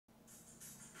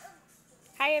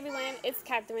Hi everyone, it's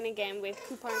Catherine again with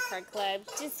Coupon Card Club.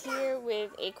 Just here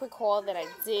with a quick haul that I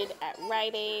did at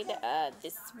Rite Aid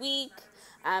this week.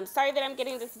 Sorry that I'm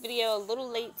getting this video a little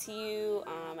late to you.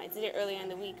 I did it earlier in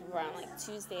the week around like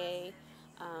Tuesday.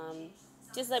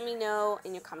 Just let me know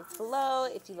in your comments below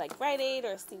if you like Rite Aid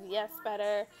or CVS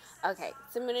better. Okay,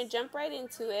 so I'm going to jump right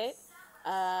into it.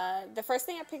 The first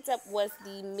thing I picked up was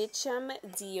the Mitchum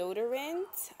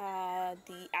deodorant,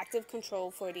 the Active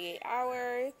Control 48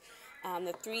 Hours.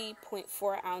 The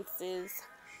 3.4 ounces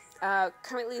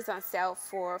currently is on sale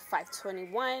for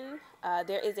 $5.21.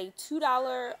 There is a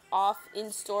 $2 off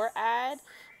in-store ad,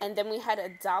 and then we had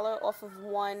 $1 off of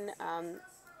one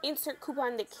insert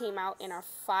coupon that came out in our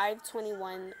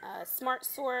 $5.21 smart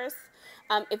source.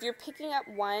 If you're picking up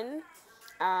one,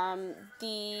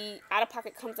 the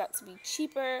out-of-pocket comes out to be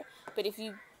cheaper, but if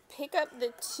you pick up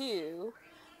the two,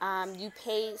 you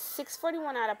pay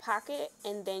 $6.41 out of pocket,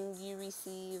 and then you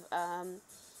receive $3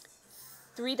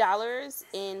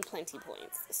 in Plenti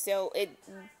points. So it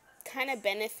kind of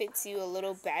benefits you a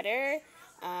little better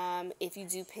if you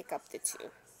do pick up the two.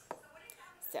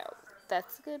 So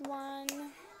that's a good one.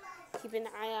 Keep an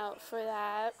eye out for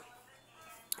that.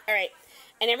 All right,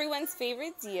 and everyone's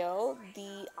favorite deal,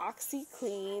 the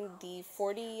OxyClean, the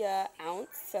 40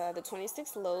 ounce, the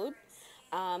 26 load.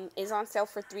 Is on sale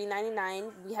for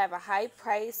 $3.99. We have a high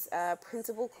price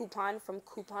printable coupon from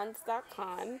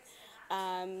coupons.com.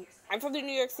 I'm from the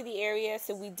New York City area,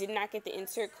 so we did not get the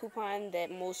insert coupon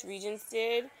that most regions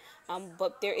did,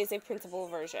 but there is a printable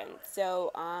version.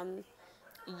 So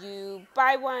you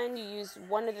buy one, you use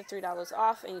one of the $3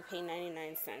 off, and you pay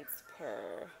 99 cents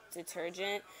per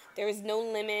detergent. There is no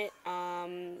limit.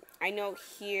 I know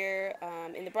here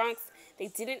in the Bronx, they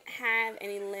didn't have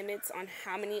any limits on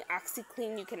how many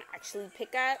OxyClean you can actually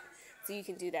pick up, so you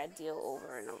can do that deal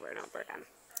over and over and over again.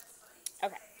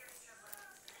 Okay.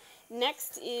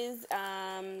 Next is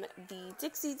the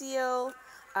Dixie deal.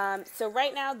 So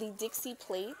right now the Dixie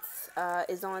plates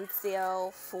is on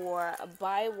sale for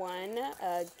buy one,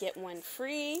 get one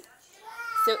free.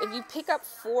 So if you pick up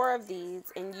 4 of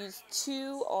these and use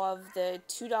 2 of the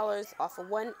 $2 off of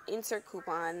one insert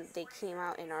coupon, they came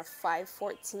out in our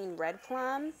 514 Red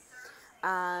Plum.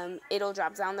 It'll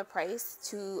drop down the price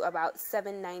to about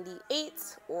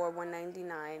 $7.98 or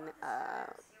 $1.99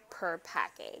 per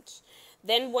package.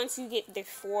 Then once you get the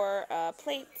 4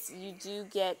 plates, you do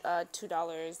get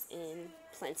 $2 in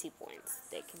Plenti points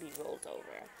that can be rolled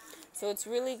over. So it's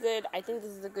really good. I think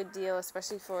this is a good deal,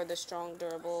 especially for the strong,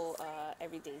 durable,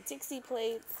 everyday Dixie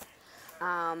plates.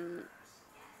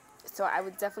 So I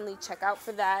would definitely check out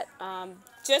for that.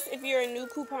 Just if you're a new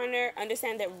couponer,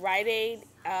 understand that Rite Aid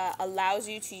allows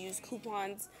you to use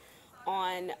coupons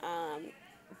on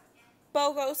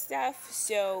BOGO stuff.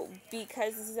 So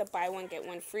because this is a buy one get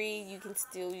one free, you can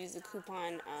still use the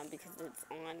coupon because it's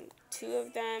on 2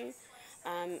 of them.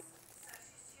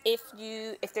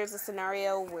 If there's a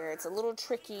scenario where it's a little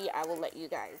tricky, I will let you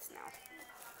guys know.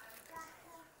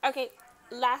 Okay,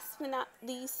 last but not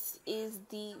least is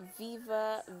the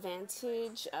Viva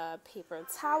Vantage paper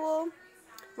towel.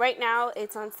 Right now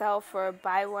it's on sale for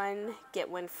buy one get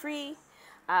one free.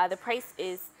 The price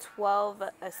is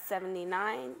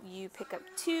 $12.79. You pick up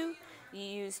 2. You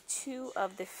use 2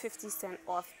 of the 50-cent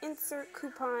off insert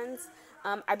coupons.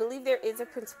 I believe there is a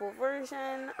printable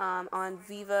version on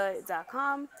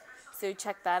viva.com, so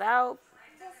check that out.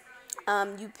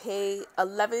 You pay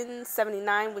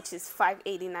 $11.79, which is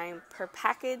 $5.89 per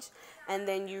package, and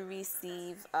then you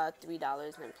receive $3 in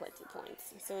Plenti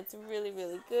points. So it's really,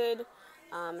 really good.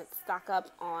 It's stock up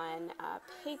on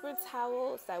paper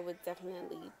towels. I would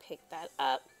definitely pick that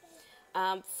up.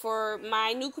 For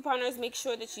my new couponers, make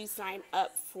sure that you sign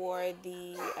up for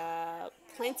the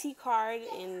Plenti Card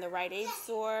in the Rite Aid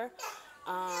store.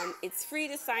 It's free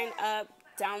to sign up.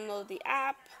 Download the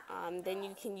app. Then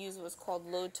you can use what's called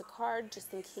load to card,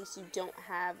 just in case you don't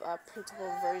have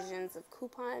printable versions of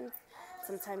coupons.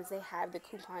 Sometimes they have the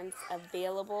coupons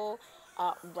available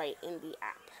right in the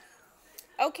app.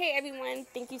 Okay, everyone,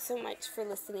 thank you so much for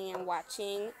listening and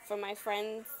watching. For my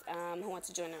friends who want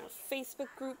to join our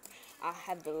Facebook group, I'll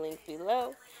have the link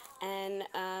below. And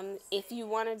if you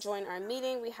want to join our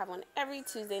meeting, we have one every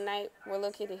Tuesday night. We're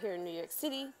located here in New York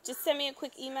City. Just send me a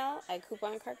quick email at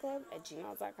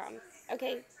couponcardclub@gmail.com.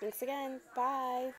 Okay, thanks again. Bye.